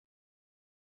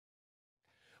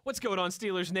What's going on,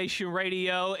 Steelers Nation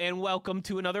Radio, and welcome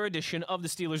to another edition of the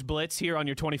Steelers Blitz here on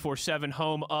your 24/7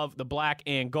 home of the black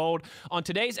and gold. On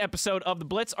today's episode of the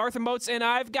Blitz, Arthur Moats and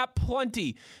I've got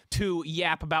plenty to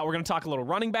yap about. We're going to talk a little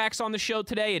running backs on the show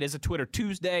today. It is a Twitter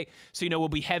Tuesday, so we'll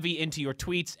be heavy into your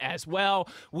tweets as well.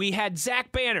 We had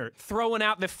Zach Banner throwing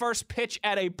out the first pitch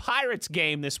at a Pirates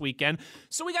game this weekend,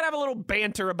 so we got to have a little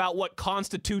banter about what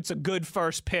constitutes a good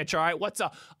first pitch, all right? What's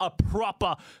a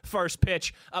proper first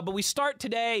pitch? But we start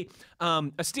today.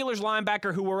 A Steelers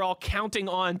linebacker who we're all counting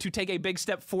on to take a big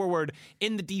step forward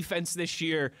in the defense this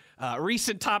year.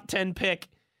 Recent top 10 pick.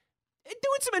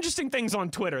 Doing some interesting things on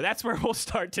Twitter. That's where we'll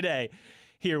start today.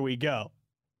 Here we go.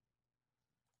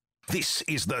 This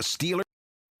is the Steelers.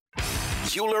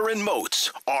 Euler and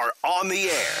Moats are on the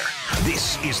air.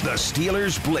 This is the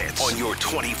Steelers Blitz on your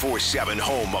 24/7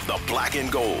 home of the black and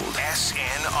gold.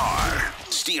 SNR.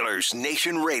 Steelers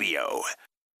Nation Radio.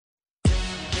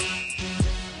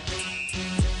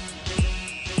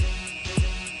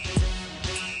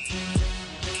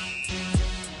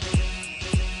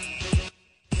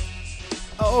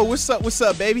 Oh, what's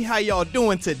up, baby? How y'all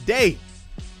doing today?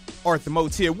 Arthur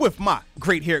Moats here with my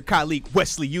great-haired colleague,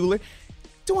 Wesley Euler,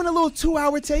 doing a little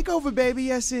 2-hour takeover, baby.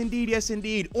 Yes,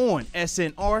 indeed, on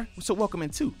SNR. So welcome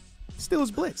into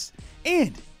Steelers Blitz.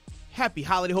 And happy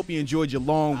holiday. Hope you enjoyed your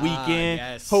long weekend.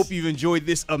 Yes. Hope you've enjoyed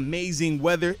this amazing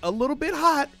weather. A little bit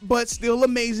hot, but still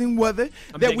amazing weather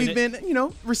that we've been,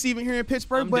 receiving here in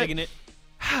Pittsburgh. I'm digging it.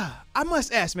 I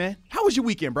must ask, man, how was your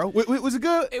weekend, bro? Was it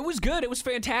good? It was good. It was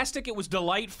fantastic. It was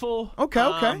delightful.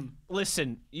 Okay.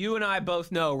 Listen, you and I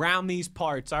both know around these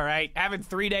parts, all right, having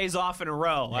 3 days off in a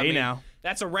row. Hey, now.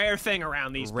 That's a rare thing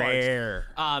around these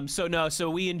parts. So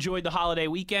we enjoyed the holiday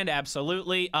weekend,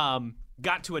 absolutely.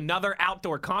 Got to another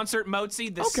outdoor concert,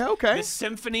 Moatsy. This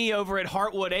symphony over at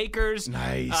Heartwood Acres.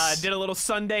 Nice. Did a little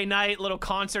Sunday night, little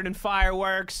concert and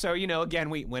fireworks. So, again,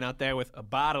 we went out there with a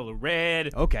bottle of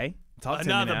red. Okay.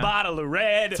 Another bottle of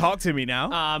red. Talk to me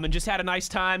now. And just had a nice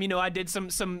time. I did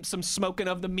some smoking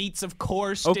of the meats, of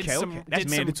course. Okay. That's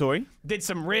mandatory. Did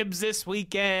some ribs this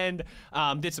weekend.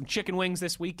 Did some chicken wings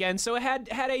this weekend. So I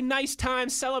had a nice time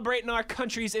celebrating our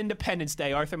country's Independence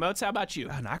Day. Arthur Moats, how about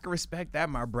you? And I can respect that,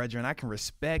 my brethren. I can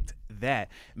respect that,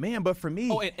 man. But for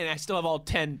me, and I still have all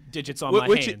 10 digits on my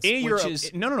hands.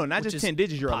 Not just 10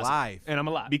 digits. You're positive. alive, and I'm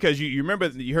alive because you remember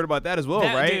you heard about that as well,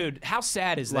 right? Dude, how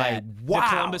sad is that? Wow.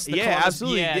 Columbus,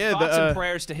 absolutely. Yeah, thoughts and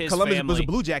prayers to his Columbus family. was a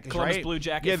Blue Jackets, Columbus right? Blue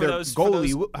Jackets. Yeah, for their those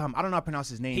goalie. I don't know how to pronounce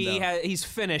his name. He's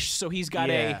Finnish, so he's got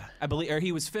I believe, or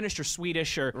he was Finnish or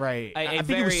Swedish or right. I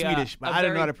think he was Swedish, but I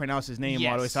don't know how to pronounce his name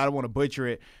all the way, so I don't want to butcher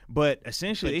it. But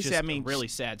essentially, they said, really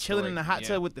sad chilling story. in the hot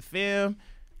tub with the fam.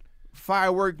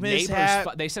 Firework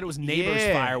mishap. They said it was neighbors'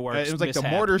 fireworks. It was like the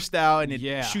mortar style, and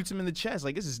it shoots him in the chest.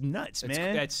 Like, this is nuts,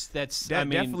 man. That's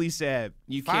definitely sad.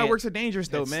 Fireworks are dangerous,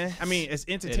 though, man. I mean, as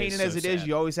entertaining as it is,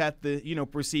 you always have to,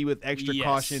 proceed with extra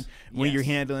caution when you're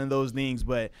handling those things.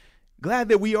 But glad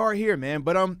that we are here, man.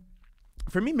 But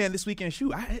for me, man, this weekend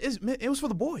it was for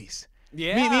the boys.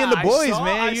 Yeah, me and the boys,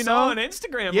 man. I saw on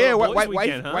Instagram. Yeah,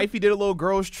 weekend, wifey did a little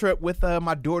girls trip with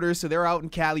my daughter, so they're out in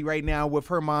Cali right now with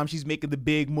her mom. She's making the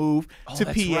big move to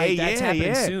that's PA. Right. That's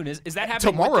happening soon. Is that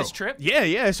happening tomorrow? With this trip?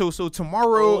 Yeah. So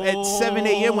tomorrow at 7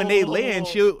 a.m. when they land,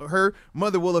 her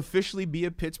mother will officially be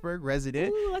a Pittsburgh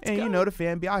resident, and the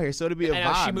fan be out here. So it'll be a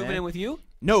vibe. Is she moving in with you?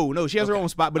 No, she has her own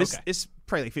spot, but it's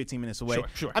probably like 15 minutes away.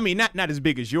 Sure. I mean, not as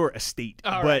big as your estate,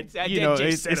 all but right.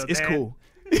 It's cool.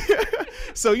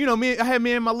 So, I had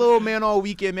me and my little man all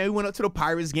weekend, man. We went up to the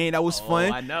Pirates game. That was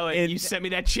fun. I know it. And you sent me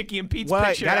that Chicky and Pete's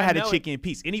picture. Gotta have a Chicky and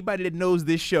Pete's. Anybody that knows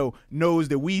this show knows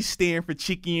that we stand for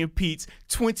Chicky and Pete's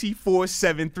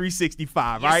 24/7,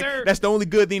 365, yes, right? Sir. That's the only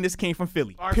good thing that came from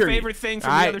Philly. Our favorite thing from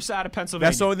the other side of Pennsylvania.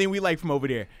 That's the only thing we like from over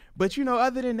there. But,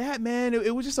 other than that, man,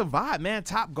 it was just a vibe, man.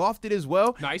 Top golfed it as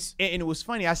well. Nice. And it was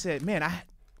funny. I said, man, I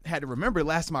had to remember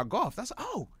last time I golfed. I said,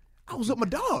 I was with my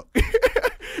dog.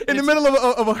 In the middle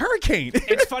of a hurricane.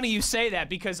 It's funny you say that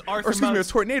because Arthur a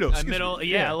tornado. A middle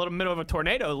of a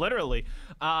tornado, literally.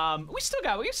 We still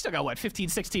got what, 15,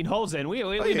 16 holes in. We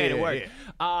made it work.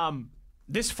 Yeah.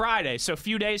 This Friday, so a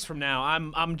few days from now,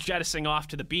 I'm jettisoning off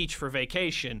to the beach for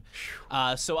vacation.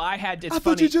 So I had. It's I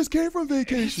funny, thought you just came from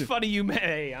vacation. It's funny you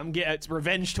may. It's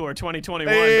Revenge Tour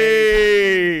 2021.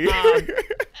 Hey. Baby.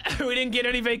 We didn't get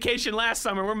any vacation last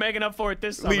summer. We're making up for it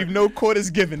this summer. Leave no quarters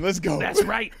given. Let's go. That's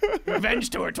right. Revenge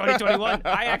Tour 2021.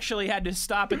 I actually had to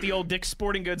stop at the old Dick's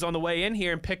Sporting Goods on the way in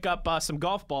here and pick up some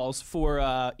golf balls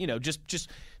for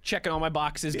just checking all my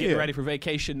boxes, getting ready for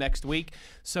vacation next week.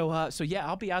 So yeah,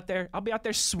 I'll be out there. I'll be out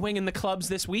there swinging the clubs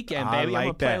this weekend, baby. I'm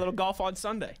gonna play a little golf on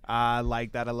Sunday. I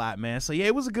like that a lot, man. So yeah,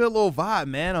 it was a good little vibe,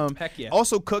 man. Heck yeah.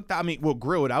 Also cooked. I mean, well,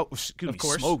 grilled out. Of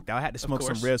course. Smoked. I had to smoke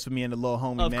some ribs for me and the little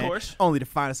homie, Of man. course. Only the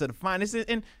finest of the finest.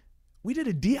 And we did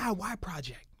a DIY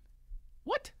project.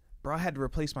 What? Bro, I had to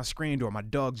replace my screen door. My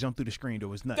dog jumped through the screen door.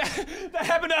 It was nuts. That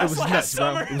happened to us last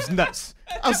summer. Bro. It was nuts.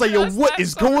 I was like, yo, what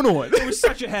is going on? It was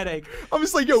such a headache. I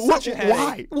was like, yo, what? Such a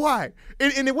headache. Why?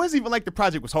 And it wasn't even like the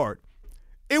project was hard.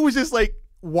 It was just like,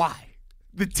 why?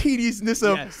 The tediousness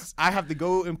of I have to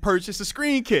go and purchase a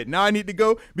screen kit. Now I need to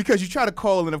go because you try to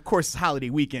call, and of course it's holiday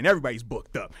weekend. Everybody's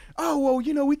booked up. Oh, well,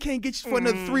 you know, we can't get you for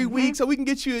another 3 weeks, so we can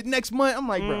get you next month. I'm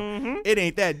like, bro, it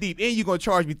ain't that deep. And you're going to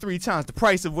charge me 3 times the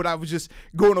price of what I was just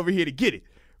going over here to get it.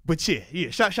 But yeah,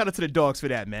 shout out to the dogs for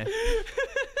that, man.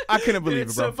 I couldn't believe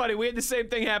It's it, bro. so funny. We had the same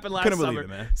thing happen last Couldn't summer. believe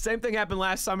it, man. Same thing happened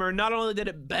last summer. Not only did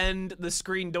it bend the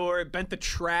screen door, it bent the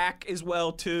track as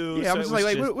well too. Yeah, so I'm just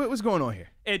like what's going on here?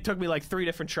 It took me like 3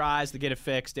 different tries to get it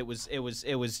fixed. It was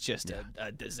just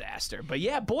a disaster. But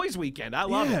yeah, boys' weekend. I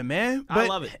love it. Yeah, man. I But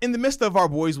love it. in the midst of our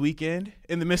boys' weekend,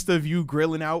 in the midst of you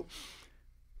grilling out,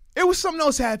 it was something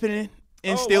else happening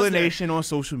in Steeler was there? Nation on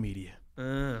social media.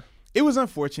 It was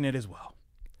unfortunate as well.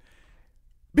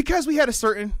 Because we had a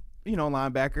certain,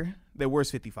 linebacker that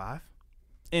wears 55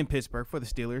 in Pittsburgh for the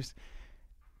Steelers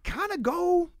kind of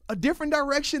go a different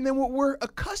direction than what we're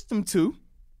accustomed to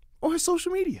on his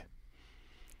social media.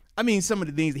 I mean, some of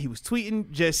the things that he was tweeting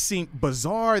just seemed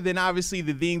bizarre. Then obviously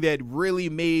the thing that really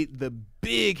made the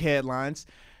big headlines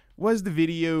was the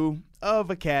video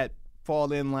of a cat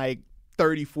falling like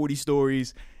 30, 40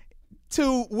 stories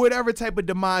to whatever type of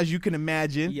demise you can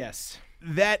imagine. Yes.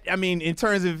 That, I mean, in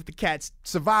terms of if the cat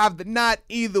survived or not,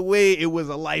 either way, it was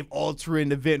a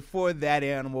life-altering event for that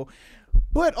animal.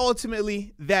 But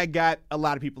ultimately, that got a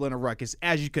lot of people in a ruckus,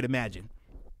 as you could imagine.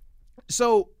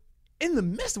 So, in the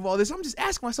midst of all this, I'm just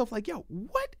asking myself, like, yo,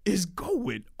 what is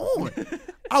going on?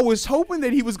 I was hoping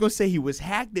that he was going to say he was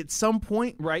hacked at some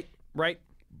point. Right.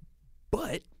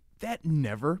 But that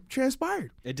never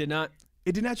transpired. It did not.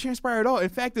 It did not transpire at all. In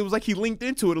fact, it was like he linked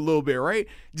into it a little bit, right?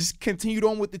 Just continued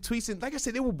on with the tweets. And like I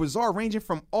said, they were bizarre, ranging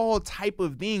from all type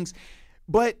of things,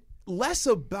 but less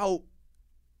about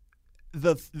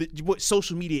the what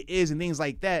social media is and things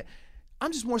like that.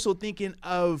 I'm just more so thinking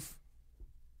of,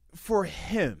 for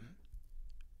him,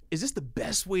 is this the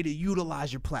best way to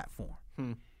utilize your platform?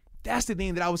 That's the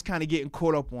thing that I was kind of getting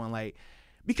caught up on. Like,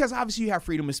 because obviously you have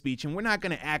freedom of speech, and we're not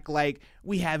going to act like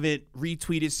we haven't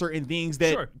retweeted certain things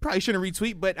that probably shouldn't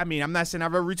retweet. But, I mean, I'm not saying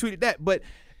I've ever retweeted that. But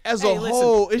as a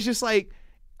whole, it's just like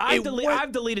I've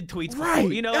deleted tweets before.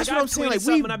 Right. You know, That's like what I've I'm saying. tweeted Like,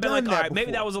 something we've and I've been done like, all that right,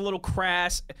 maybe before. that was a little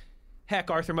crass.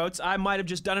 Heck, Arthur Motes, I might have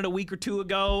just done it a week or two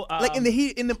ago. Like in the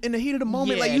heat of the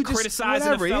moment, yeah, like you just criticizing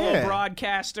whatever, a fellow yeah.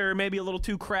 broadcaster, maybe a little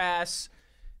too crass.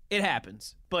 It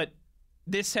happens, but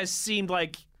this has seemed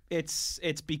like it's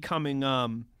becoming.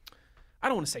 I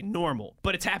don't want to say normal,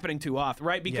 but it's happening too often,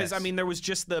 right? Because Yes. I mean, there was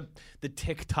just the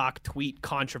TikTok tweet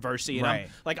controversy, and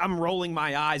Right. I'm rolling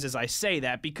my eyes as I say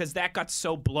that because that got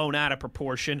so blown out of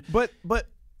proportion. But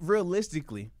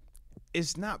realistically,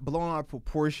 it's not blown out of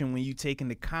proportion when you take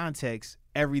into context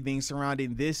everything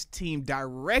surrounding this team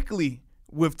directly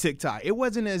with TikTok. It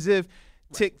wasn't as if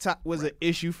TikTok was an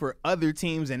issue for other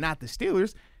teams and not the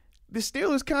Steelers. The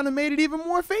Steelers kind of made it even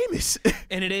more famous.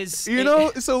 And it is,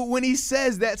 So when he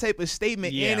says that type of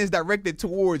statement and is directed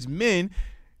towards men,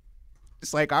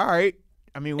 it's like, all right.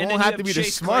 I mean, we And don't then you have to be have the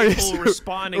Chase smartest. Claypool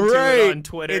responding to it on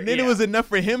Twitter. And then it Yeah. was enough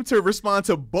for him to respond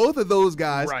to both of those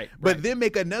guys, Right, but right. then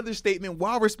make another statement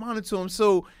while responding to him.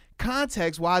 So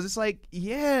context-wise, it's like,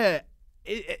 yeah,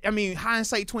 I mean,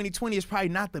 hindsight 2020 is probably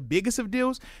not the biggest of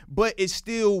deals, but it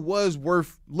still was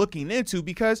worth looking into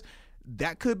because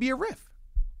that could be a riff.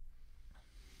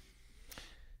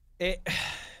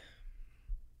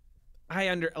 I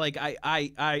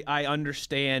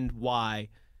understand why.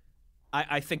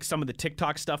 I think some of the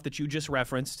TikTok stuff that you just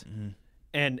referenced,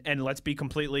 and let's be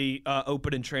completely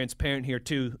open and transparent here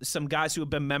too. Some guys who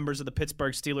have been members of the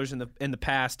Pittsburgh Steelers in the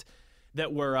past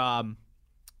that were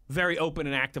very open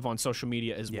and active on social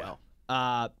media as well.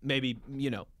 Maybe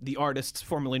the artists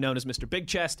formerly known as Mr. Big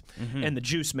Chest and the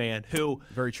Juice Man, who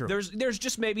Very true. There's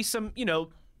just maybe some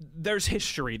there's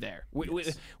history there.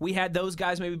 We had those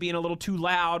guys maybe being a little too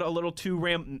loud, a little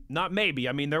too not maybe.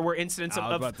 I mean, there were incidents of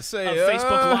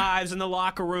Facebook Lives in the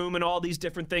locker room and all these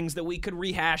different things that we could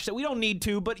rehash that we don't need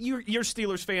to, but you're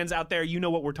Steelers fans out there, you know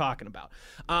what we're talking about.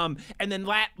 And then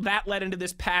that led into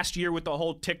this past year with the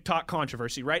whole TikTok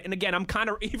controversy, right? And again, I'm kind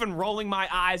of even rolling my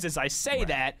eyes as I say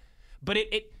that, but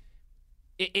it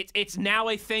It's now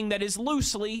a thing that is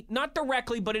loosely, not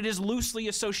directly, but it is loosely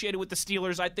associated with the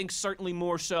Steelers. I think certainly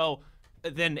more so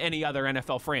than any other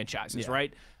NFL franchises,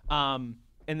 right?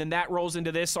 And then that rolls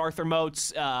into this, Arthur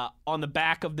Moats, on the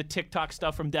back of the TikTok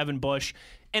stuff from Devin Bush.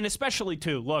 And especially,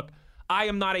 too, look, I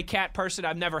am not a cat person.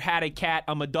 I've never had a cat.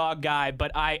 I'm a dog guy.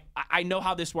 But I know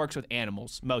how this works with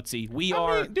animals, Moatsy.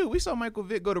 We saw Michael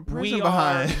Vick go to prison we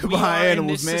behind are animals, in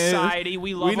this man. society.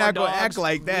 We love We're our not dogs. gonna act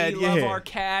like that. We love our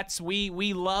cats.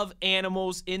 We love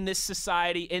animals in this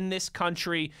society, in this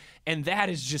country. And that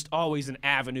is just always an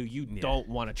avenue you don't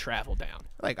want to travel down.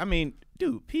 Like, I mean,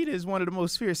 dude, PETA is one of the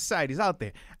most fierce societies out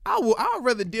there. I'd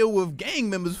rather deal with gang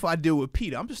members before I deal with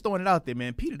PETA. I'm just throwing it out there,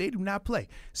 man. PETA, they do not play.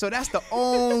 So that's the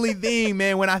only thing,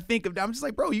 man, when I think of that. I'm just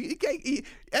like, bro, you can't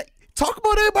talk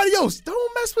about everybody else.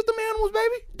 Don't mess with them animals,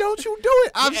 baby. Don't you do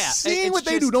it. I've seen what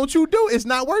they do. Don't you do it. It's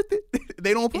not worth it.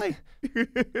 They don't play.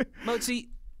 Moatsy,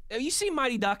 have you seen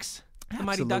Mighty Ducks? The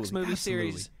Mighty Ducks movie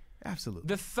series? Absolutely.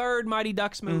 The third Mighty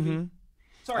Ducks movie. Mm-hmm.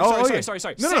 Sorry.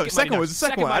 No, second one. The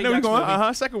second one. I know you're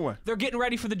going. Second one. They're getting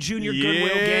ready for the Junior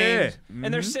Goodwill Games,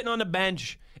 and they're sitting on the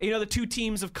bench. You know, the two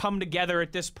teams have come together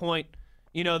at this point.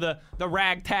 You know, the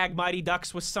ragtag Mighty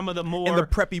Ducks with some of the more... And the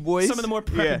preppy boys. Some of the more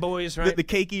preppy boys, right? The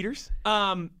cake eaters.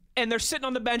 And they're sitting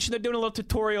on the bench, and they're doing a little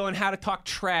tutorial on how to talk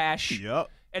trash. Yep.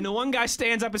 And the one guy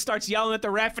stands up and starts yelling at the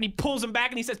ref, and he pulls him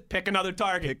back, and he says, pick another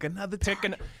target. Pick another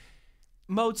target.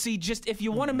 Moatsy, just if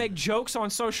you want to make jokes on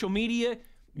social media,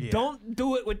 don't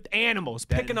do it with animals.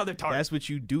 Pick another target. That's what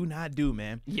you do not do,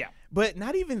 man. Yeah. But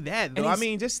not even that, though. I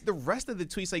mean, just the rest of the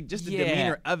tweets, like just the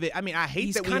demeanor of it. I mean, I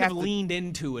hate that we have leaned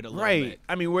into it a little bit.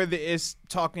 I mean, whether it's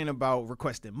talking about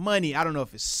requesting money, I don't know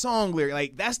if it's song lyric.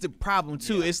 Like, that's the problem,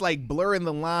 too. Yeah. It's like blurring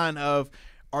the line of,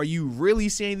 are you really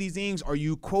saying these things? Are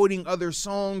you quoting other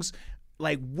songs?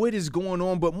 Like, what is going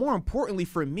on? But more importantly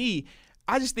for me,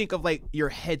 I just think of, like, your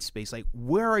headspace. Like,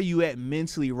 where are you at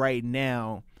mentally right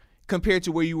now compared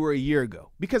to where you were a year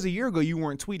ago? Because a year ago, you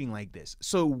weren't tweeting like this.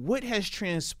 So what has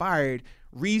transpired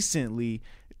recently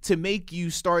to make you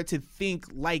start to think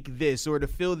like this or to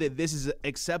feel that this is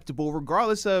acceptable,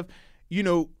 regardless of, you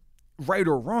know, right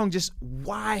or wrong? Just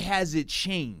why has it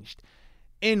changed?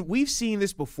 And we've seen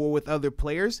this before with other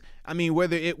players. I mean,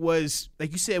 whether it was,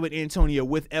 like you said, with Antonio,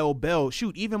 with L. Bell,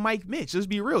 shoot, even Mike Mitch, let's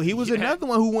be real. He was another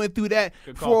one who went through that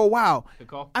for a while. Good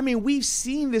call. I mean, we've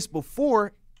seen this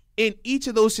before. In each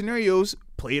of those scenarios,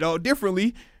 played out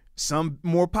differently, some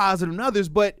more positive than others,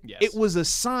 but it was a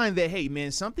sign that, hey,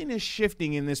 man, something is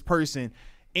shifting in this person,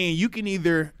 and you can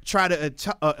either try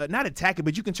to not attack it,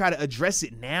 but you can try to address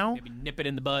it now. Maybe nip it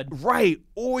in the bud. Right,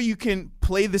 or you can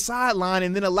play the sideline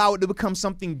and then allow it to become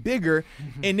something bigger,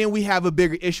 and then we have a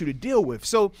bigger issue to deal with.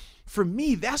 So for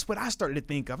me, that's what I started to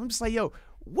think of. I'm just like, yo,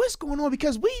 what's going on?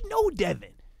 Because we know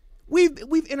Devin. We've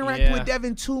interacted with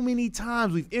Devin too many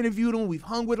times. We've interviewed him. We've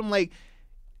hung with him. Like,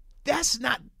 that's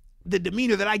not the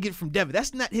demeanor that I get from Devin.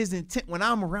 That's not his intent when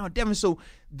I'm around Devin. So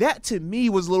that to me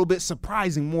was a little bit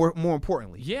surprising. More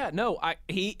importantly. Yeah. No.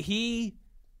 He.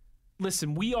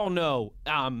 Listen. We all know.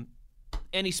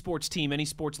 Any sports team, any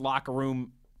sports locker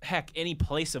room, heck, any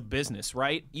place of business,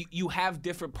 right? You have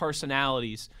different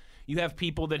personalities. You have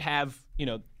people that have, you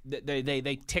know,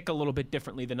 they tick a little bit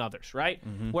differently than others, right?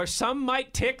 Mm-hmm. Where some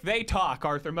might tick, they talk,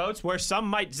 Arthur Moats. Where some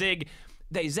might zig,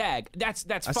 they zag. That's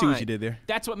fine. I see what you did there.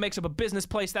 That's what makes up a business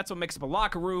place. That's what makes up a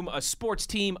locker room, a sports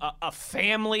team, a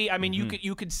family. I mean,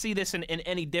 you could see this in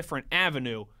any different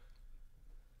avenue.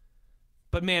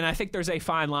 But, man, I think there's a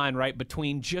fine line, right,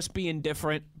 between just being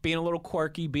different, being a little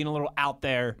quirky, being a little out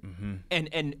there,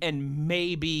 and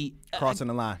maybe crossing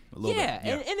the line a little bit. Yeah,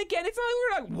 and again, it's not like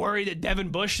we're not worried that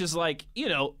Devin Bush is, like, you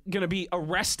know, going to be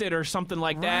arrested or something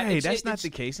like that. Right, that's not the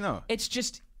case, no. It's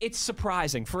just, it's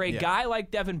surprising for a guy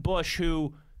like Devin Bush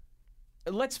who,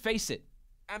 let's face it,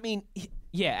 I mean,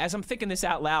 as I'm thinking this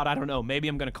out loud, I don't know, maybe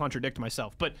I'm going to contradict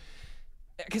myself, but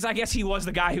because I guess he was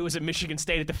the guy who was at Michigan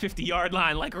State at the 50-yard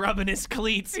line, like rubbing his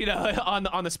cleats, you know,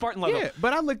 on the Spartan logo. Yeah,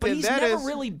 but I looked at he's that never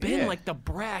really been like the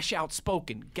brash,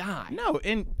 outspoken guy. No,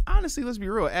 and honestly, let's be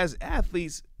real. As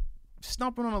athletes,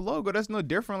 stomping on a logo, that's no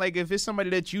different. Like if it's somebody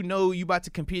that you know you about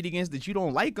to compete against that you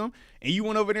don't like them, and you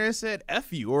went over there and said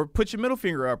F you or put your middle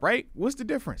finger up, right? What's the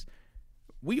difference?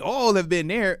 We all have been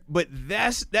there, but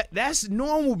that's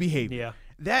normal behavior. Yeah.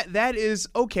 That is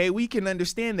okay. We can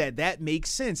understand that. That makes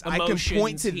sense. Emotions, I can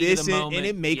point to this and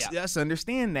it makes us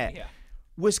understand that. Yeah.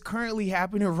 What's currently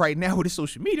happening right now with the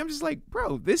social media, I'm just like,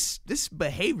 bro, this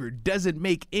behavior doesn't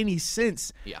make any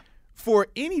sense for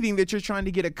anything that you're trying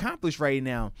to get accomplished right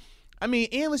now. I mean,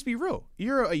 and let's be real.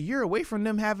 You're a year away from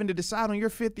them having to decide on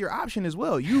your fifth-year option as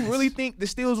well. You really think the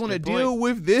Steelers want to deal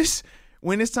with this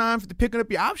when it's time for picking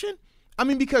up your option? I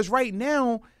mean, because right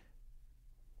now,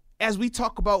 as we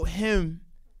talk about him,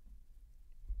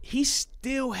 he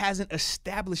still hasn't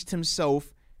established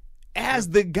himself as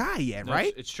the guy yet,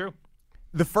 right? It's true.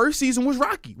 The first season was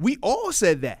rocky. We all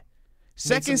said that.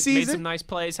 Second season, made some nice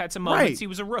plays, had some moments. Right. He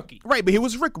was a rookie. Right, but he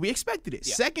was rookie. We expected it.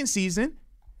 Yeah. Second season,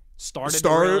 Started.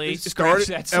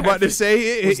 I'm about to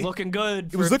say it was looking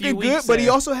good. It was looking good, but he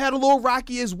also had a little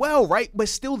rocky as well, right? But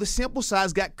still, the sample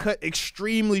size got cut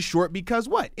extremely short because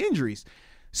what? Injuries.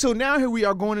 So now here we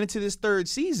are going into this third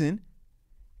season,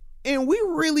 and we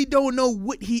really don't know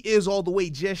what he is all the way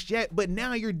just yet. But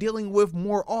now you're dealing with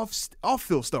more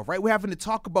off-field stuff, right? We're having to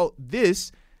talk about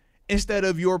this instead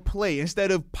of your play,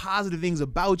 instead of positive things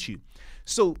about you.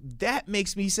 So that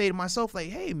makes me say to myself, like,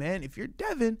 hey, man, if you're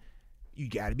Devin, you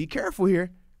got to be careful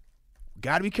here.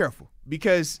 Got to be careful.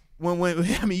 Because when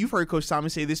I mean, you've heard Coach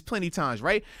Thomas say this plenty of times,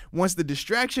 right? Once the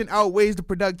distraction outweighs the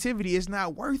productivity, it's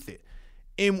not worth it.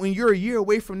 And when you're a year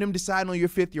away from them deciding on your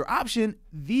fifth-year option,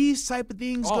 these type of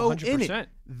things go 100%. in it.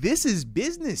 This is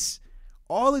business.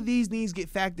 All of these needs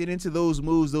get factored into those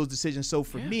moves, those decisions. So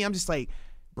for me, I'm just like,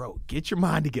 bro, get your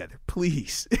mind together,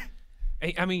 please.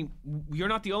 I mean, you're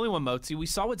not the only one, Motzi. We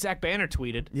saw what Zach Banner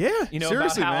tweeted. Yeah, you know,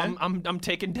 seriously, about how man. I'm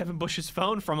taking Devin Bush's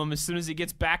phone from him as soon as he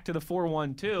gets back to the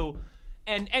 412.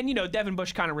 And you know, Devin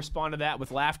Bush kind of responded to that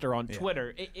with laughter on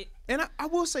Twitter. And I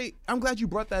will say, I'm glad you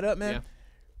brought that up, man. Yeah.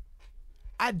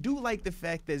 I do like the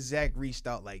fact that Zach reached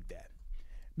out like that,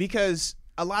 because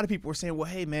a lot of people were saying, well,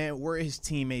 hey, man, where his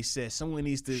teammates said someone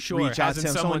needs to reach out to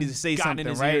him. Someone needs to say something,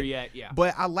 right? Yeah.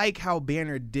 But I like how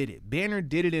Banner did it. Banner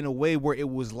did it in a way where it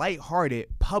was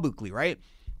lighthearted publicly, right?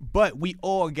 But we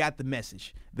all got the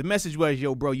message. The message was,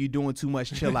 yo, bro, you doing too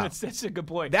much. Chill out. That's a good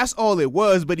point. That's all it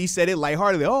was, but he said it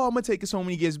lightheartedly. Oh, I'm going to take us home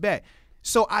when he gets back.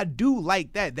 So I do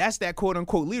like that. That's that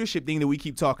quote-unquote leadership thing that we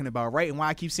keep talking about, right? And why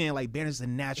I keep saying, like, Banner's a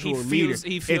natural leader.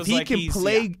 He feels if he like can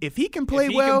play, if he can play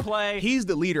well, he's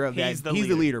the leader of that. He's the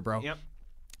leader, bro. Yep.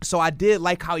 So I did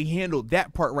like how he handled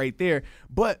that part right there.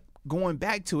 But going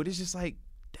back to it, it's just like,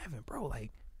 Devin, bro,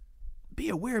 like, be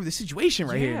aware of the situation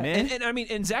right here, man. And I mean,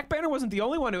 and Zach Banner wasn't the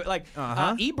only one who, like,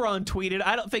 Ebron tweeted.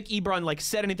 I don't think Ebron, like,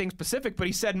 said anything specific, but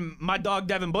he said, my dog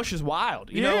Devin Bush is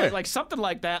wild. You know, like something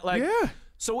like that. Like,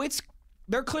 so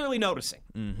they're clearly noticing.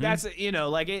 That's, you know,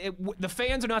 like, the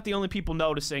fans are not the only people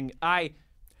noticing. And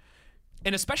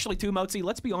especially, too, Motzi,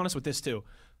 let's be honest with this, too.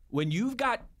 When you've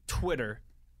got Twitter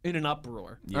in an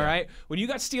uproar, all right? When you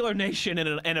got Steeler Nation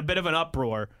in a bit of an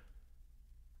uproar,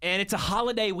 and it's a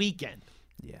holiday weekend.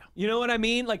 Yeah. You know what I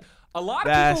mean? Like, a lot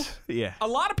of people.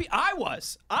 I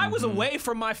was away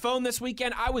from my phone this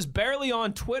weekend. I was barely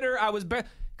on Twitter.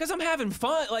 Because I'm having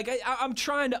fun. Like, I'm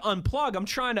trying to unplug. I'm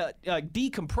trying to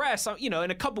decompress. You know,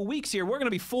 in a couple weeks here, we're going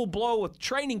to be full blow with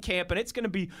training camp, and it's going to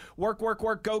be work,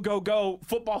 go,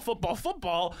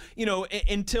 football, you know,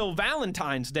 until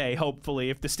Valentine's Day,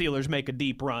 hopefully, if the Steelers make a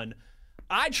deep run.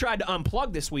 I tried to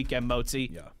unplug this weekend,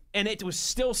 Motzi. Yeah. And it was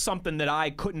still something that I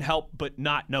couldn't help but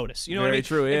not notice. You know what I mean?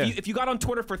 Very true, yeah. If you got on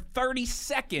Twitter for 30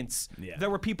 seconds, there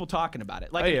were people talking about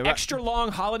it. Like an extra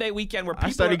long holiday weekend where people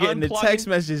I started getting the text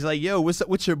messages like, yo, what's up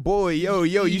with your boy? Yo,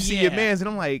 you see your mans. And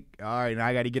I'm like, all right, now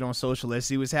I got to get on social. Let's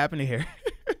see what's happening here.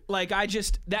 Like,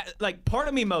 part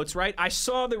of me, Moats, right? I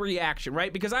saw the reaction,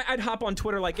 right? Because I'd hop on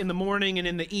Twitter, like, in the morning and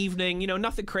in the evening, you know,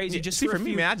 nothing crazy. Yeah, just see, for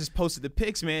me, man, I just posted the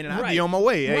pics, man, and I'd be on my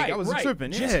way. Hey, I was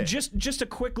tripping. Just a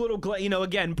quick little, you know,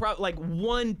 again, like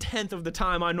 1/10 of the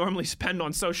time I normally spend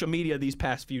on social media these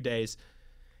past few days.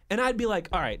 And I'd be like,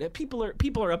 all right, people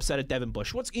are upset at Devin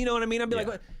Bush. You know what I mean? I'd be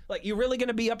like, you're really going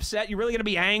to be upset? You're really going to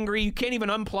be angry? You can't even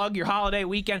unplug your holiday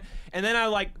weekend? And then I,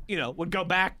 like, you know, would go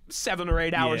back 7 or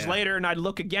 8 hours later, and I'd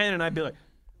look again, and I'd be like,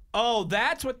 oh,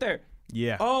 that's what they're...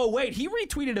 Yeah. Oh, wait, he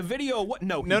retweeted a video. What?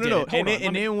 No.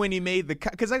 And then when he made the...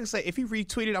 Because, like I say, if he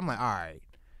retweeted, I'm like, all right,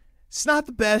 it's not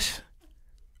the best,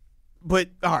 but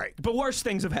all right. But worse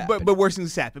things have happened. But worse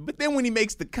things happen. But then when he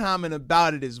makes the comment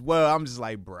about it as well, I'm just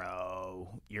like, bro,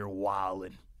 you're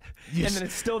wilding. And then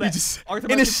it's still there.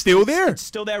 And it's still there. It's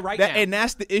still there now. And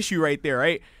that's the issue right there,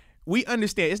 right? We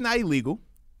understand it's not illegal.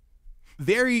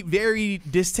 Very, very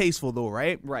distasteful, though,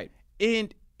 right? Right.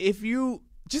 And if you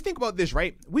just think about this,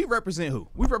 right? We represent who?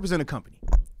 We represent a company,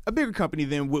 a bigger company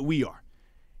than what we are.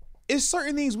 It's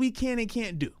certain things we can and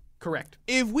can't do. Correct.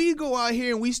 If we go out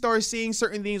here and we start seeing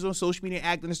certain things on social media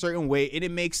act in a certain way and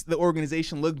it makes the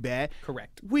organization look bad,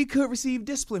 correct, we could receive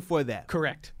discipline for that.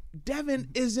 Correct. Devin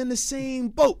is in the same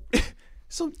boat.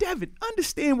 So, Devin,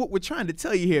 understand what we're trying to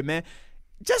tell you here, man.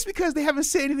 Just because they haven't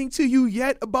said anything to you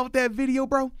yet about that video,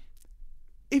 bro,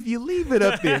 if you leave it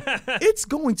up there, it's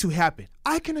going to happen.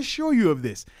 I can assure you of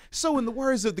this. So, in the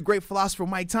words of the great philosopher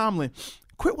Mike Tomlin,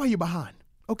 quit while you're behind.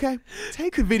 Okay?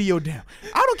 Take the video down.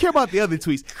 I don't care about the other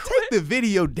tweets. Take the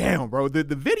video down, bro. The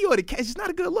video of the catch is not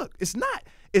a good look. It's not.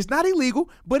 It's not illegal,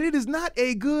 but it is not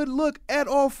a good look at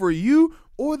all for you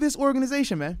or this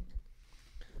organization, man.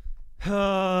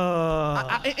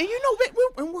 And you know,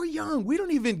 when we're young, we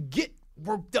don't even get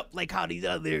worked up like how these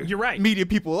other media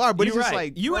people are. But it's just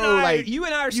like, you bro, and I, like, you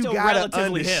and I are you still gotta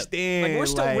relatively hip. understand, Like we're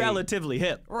still like, relatively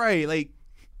hip. right? Like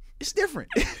it's different.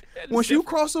 Once you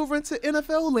cross over into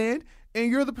NFL land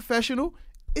and you're the professional,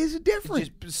 it's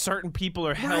different. Just certain people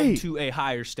are held Right. to a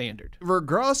higher standard.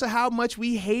 Regardless of how much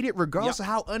we hate it, regardless Yep.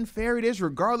 of how unfair it is,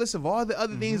 regardless of all the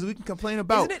other things that we can complain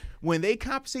about, Isn't it- when they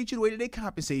compensate you the way that they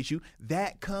compensate you,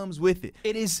 that comes with it.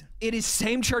 It is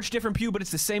same church, different pew, but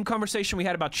it's the same conversation we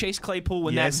had about Chase Claypool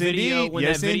when Yes, that video indeed.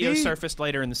 Yes, that video indeed. surfaced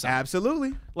later in the summer.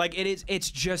 Absolutely. Like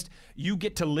it's just you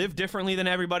get to live differently than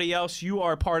everybody else. You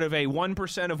are part of a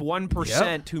 1% of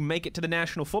 1% who make it to the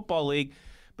National Football League.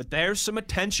 But there's some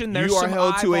attention. There's You are some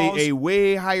held to eyeballs. a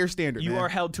way higher standard. You man. are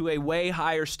held to a way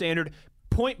higher standard,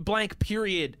 point blank,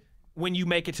 period, when you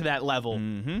make it to that level.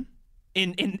 Mm-hmm.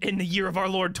 In the year of our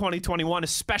Lord 2021,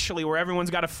 especially where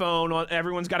everyone's got a phone,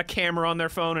 everyone's got a camera on their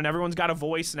phone, and everyone's got a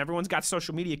voice, and everyone's got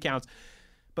social media accounts.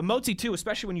 But Motzi too,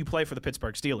 especially when you play for the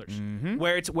Pittsburgh Steelers,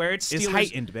 where it's Steelers, It's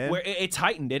heightened, man. Where it's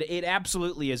heightened. It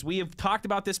absolutely is. We have talked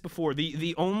about this before.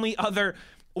 The only other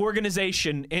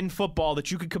organization in football that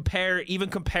you could compare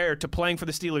to playing for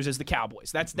the Steelers is the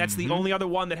Cowboys. That's the only other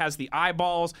one that has the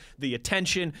eyeballs, the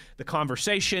attention, the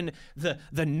conversation,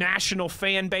 the national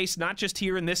fan base, not just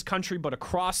here in this country but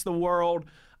across the world.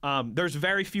 There's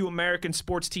very few American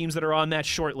sports teams that are on that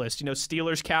short list. You know,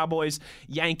 Steelers, Cowboys,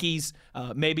 Yankees,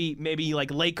 maybe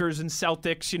like Lakers and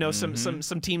Celtics. You know,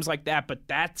 some teams like that. But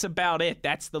that's about it.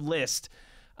 That's the list.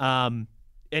 And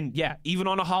yeah, even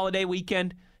on a holiday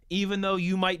weekend, even though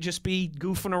you might just be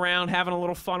goofing around, having a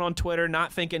little fun on Twitter,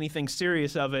 not think anything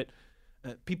serious of it,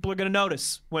 people are going to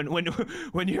notice when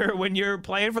you're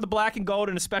playing for the black and gold,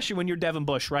 and especially when you're Devin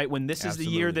Bush, right? When this is the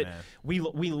year that we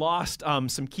lost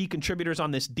some key contributors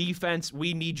on this defense.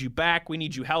 We need you back. We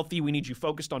need you healthy. We need you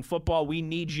focused on football. We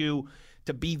need you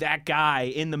to be that guy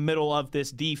in the middle of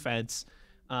this defense.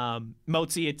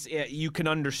 Motzi, you can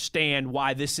understand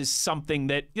why this is something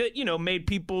that made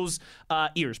people's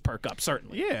ears perk up.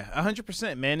 Certainly, Yeah,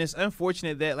 100%, man. It's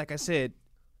unfortunate that, like I said,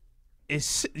 it's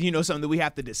something that we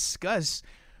have to discuss,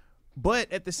 but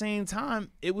at the same time,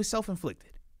 it was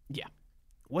self-inflicted. Yeah,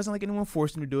 It wasn't like anyone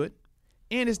forced him to do it,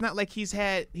 and it's not like it's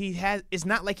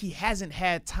not like he hasn't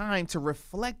had time to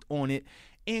reflect on it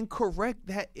and correct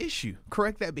that issue,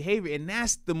 correct that behavior, and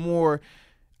that's the more,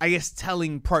 I guess,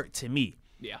 telling part to me.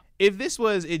 yeah. If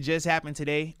it just happened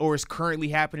today or it's currently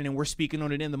happening and we're speaking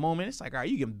on it in the moment, it's like, all right,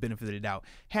 you get the benefit of the doubt.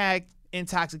 Hacked,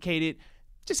 intoxicated,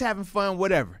 just having fun,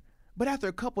 whatever. But after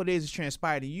a couple of days it's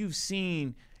transpired and you've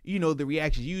seen, the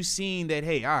reaction. You've seen that,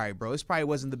 hey, all right, bro, this probably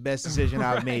wasn't the best decision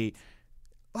I've made.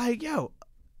 Like, yo,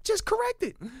 just correct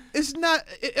it. It's not,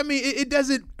 it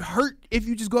doesn't hurt if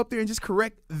you just go up there and just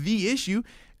correct the issue.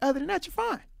 Other than that, you're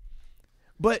fine.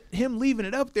 But him leaving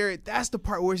it up there, that's the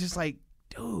part where it's just like,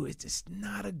 dude, it's just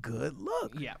not a good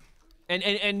look. Yeah.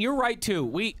 And you're right,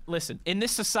 too. Listen, in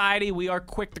this society, we are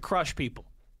quick to crush people.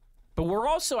 But we're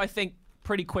also, I think,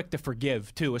 pretty quick to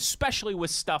forgive, too, especially with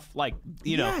stuff like,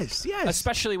 Yes.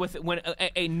 especially with when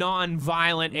a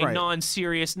non-violent, a Right.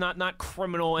 non-serious, not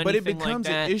criminal, anything But it like becomes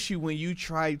that. an issue when you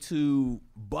try to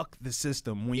buck the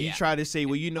system, when you Yeah. try to say,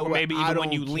 well, or what, maybe I even when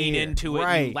don't you lean care. into it and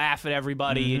Right. you laugh at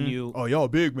everybody and you... Oh, y'all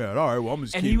big, man. All right, well, I'm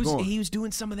just And keep going. he was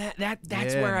doing some of that.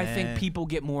 That's Yeah, where I man. think people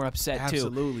get more upset too.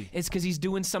 Absolutely. It's because he's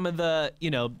doing some of the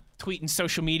tweeting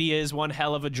social media is one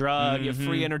hell of a drug. You have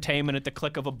free entertainment at the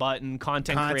click of a button.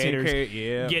 Content creators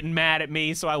getting mad at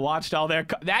me, so I watched all their.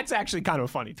 That's actually kind of a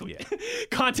funny tweet. Yeah.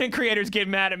 Content creators get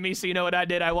mad at me, so you know what I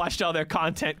did? I watched all their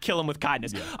content. Kill them with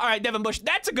kindness. Yeah. All right, Devin Bush,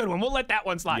 that's a good one. We'll let that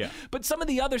one slide. Yeah. But some of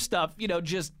the other stuff,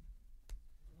 just.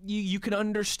 You can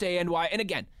understand why. And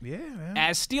again,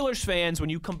 as Steelers fans, when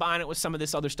you combine it with some of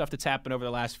this other stuff that's happened over the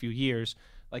last few years,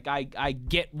 like I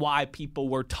get why people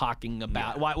were talking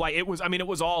about why it was. I mean, it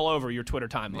was all over your Twitter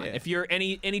timeline. Yeah. If you're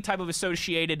any type of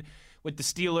associated with the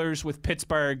Steelers, with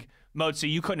Pittsburgh, Motzi,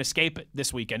 you couldn't escape it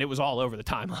this weekend. It was all over the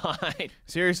timeline.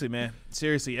 Seriously, man.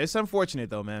 Seriously. It's unfortunate,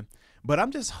 though, man. But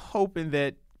I'm just hoping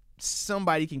that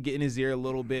somebody can get in his ear a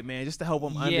little bit, man, just to help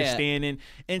him understand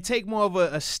and take more of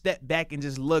a step back and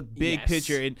just look big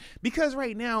picture. And because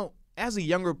right now, as a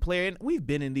younger player, and we've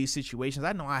been in these situations,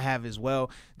 I know I have as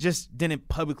well, just didn't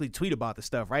publicly tweet about the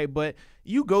stuff, right? But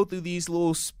you go through these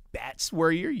little spats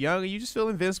where you're young and you just feel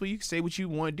invincible. You can say what you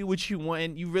want, do what you want,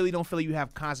 and you really don't feel like you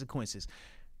have consequences.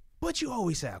 But you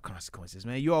always have consequences,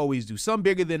 man. You always do. Some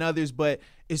bigger than others, but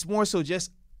it's more so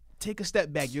just take a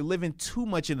step back. You're living too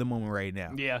much in the moment right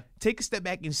now. Yeah. Take a step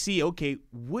back and see, okay,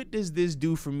 what does this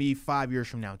do for me 5 years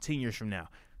from now, 10 years from now?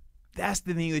 That's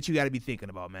the thing that you got to be thinking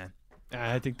about, man.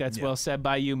 I think that's well said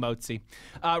by you, Motzi.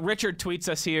 Richard tweets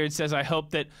us here and says, I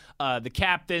hope that the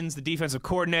captains, the defensive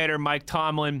coordinator, Mike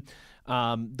Tomlin,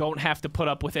 don't have to put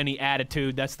up with any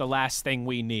attitude. That's the last thing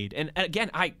we need. And again,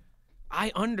 I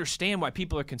understand why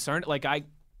people are concerned. Like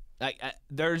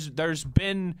there's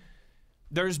been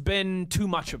too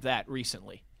much of that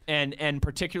recently. And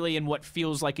particularly in what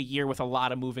feels like a year with a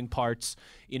lot of moving parts,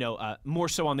 more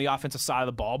so on the offensive side of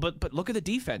the ball. But look at the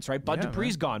defense, right? Bud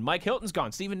Dupree's gone. Mike Hilton's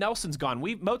gone. Steven Nelson's gone.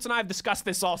 Moats and I have discussed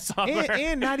this all summer.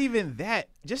 And not even that.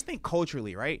 Just think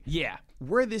culturally, right? Yeah.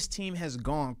 Where this team has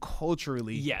gone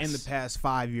culturally in the past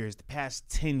 5 years, the past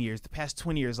 10 years, the past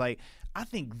 20 years, like, I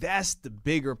think that's the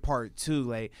bigger part, too.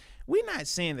 Like, we're not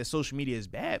saying that social media is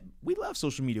bad. We love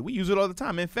social media. We use it all the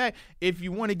time. In fact, if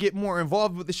you want to get more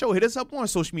involved with the show, hit us up on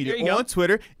social media. On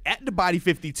Twitter, at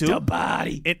TheBody52. The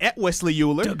Body. And at Wesley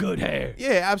Euler. The good hair.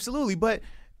 Yeah, absolutely. But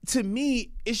to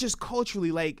me, it's just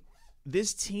culturally, like,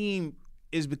 this team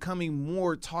is becoming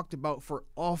more talked about for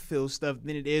off-field stuff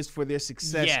than it is for their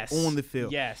success on the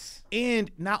field. Yes.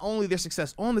 And not only their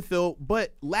success on the field,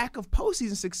 but lack of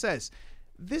postseason success.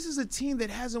 This is a team that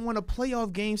hasn't won a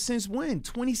playoff game since when?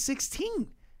 2016.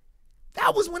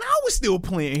 That was when I was still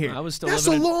playing here. I was still That's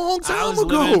living a long time I was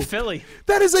ago. living in Philly.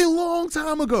 That is a long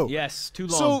time ago. Yes, too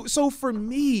long. So for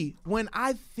me, when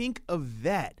I think of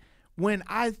that, when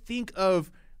I think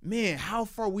of, man, how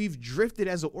far we've drifted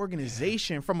as an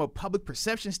organization from a public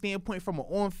perception standpoint, from an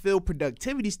on-field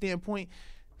productivity standpoint,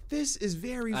 this is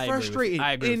very frustrating.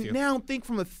 I agree with you. And now think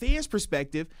from a fan's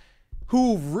perspective,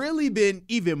 who've really been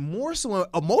even more so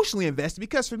emotionally invested,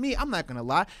 because for me, I'm not going to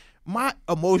lie, my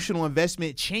emotional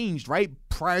investment changed, right,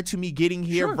 prior to me getting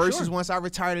here versus once I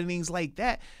retired and things like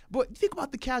that. But think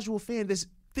about the casual fan. This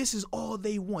is all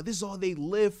they want. This is all they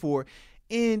live for.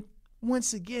 And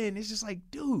once again, it's just like,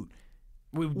 dude.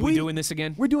 We doing this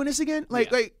again? We're doing this again?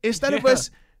 Like instead of us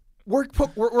we're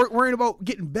worrying about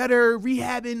getting better,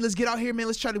 rehabbing, let's get out here, man,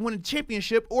 let's try to win a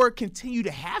championship or continue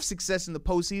to have success in the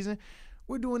postseason,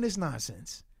 we're doing this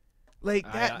nonsense. Like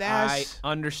I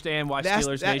understand why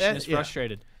Steelers Nation is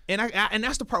frustrated. And and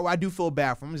that's the part where I do feel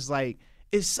bad for them. It's like,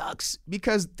 it sucks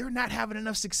because they're not having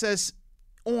enough success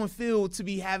on field to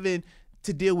be having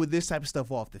to deal with this type of stuff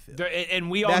off the field.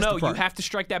 And we all know you have to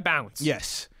strike that balance.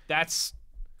 Yes.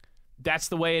 That's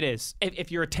the way it is.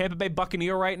 If you're a Tampa Bay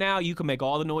Buccaneer right now, you can make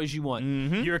all the noise you want.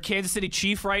 Mm-hmm. You're a Kansas City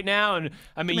Chief right now, and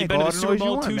I mean, you've been to the Super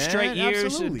Bowl 2 straight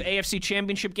years, the AFC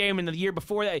Championship game, and the year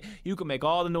before that, you can make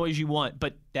all the noise you want.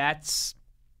 But that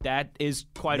is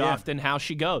quite often how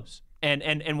she goes.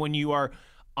 And when you are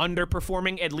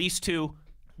underperforming, at least to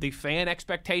the fan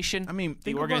expectation, I mean,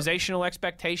 the organizational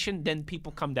expectation, then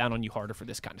people come down on you harder for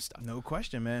this kind of stuff. No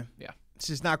question, man. Yeah. It's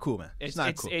just not cool, man. It's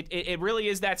not cool. It really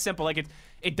is that simple. Like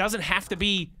it doesn't have to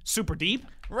be super deep.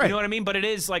 Right. You know what I mean? But it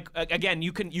is like, again,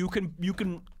 you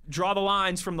can draw the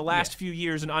lines from the last few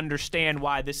years and understand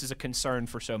why this is a concern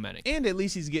for so many. And at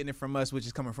least he's getting it from us, which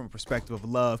is coming from a perspective of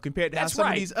love, compared to how some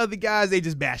of these other guys, they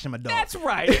just bash him a dog. That's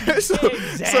right.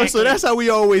 So that's how we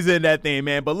always end that thing,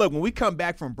 man. But look, when we come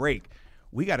back from break,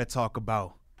 we got to talk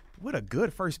about what a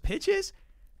good first pitch is.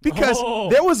 Because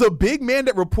there was a big man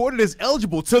that reported as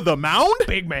eligible to the mound.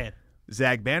 Big man.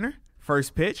 Zach Banner,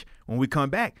 first pitch. When we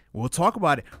come back, we'll talk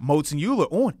about it. Moats and Euler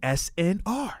on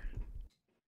SNR.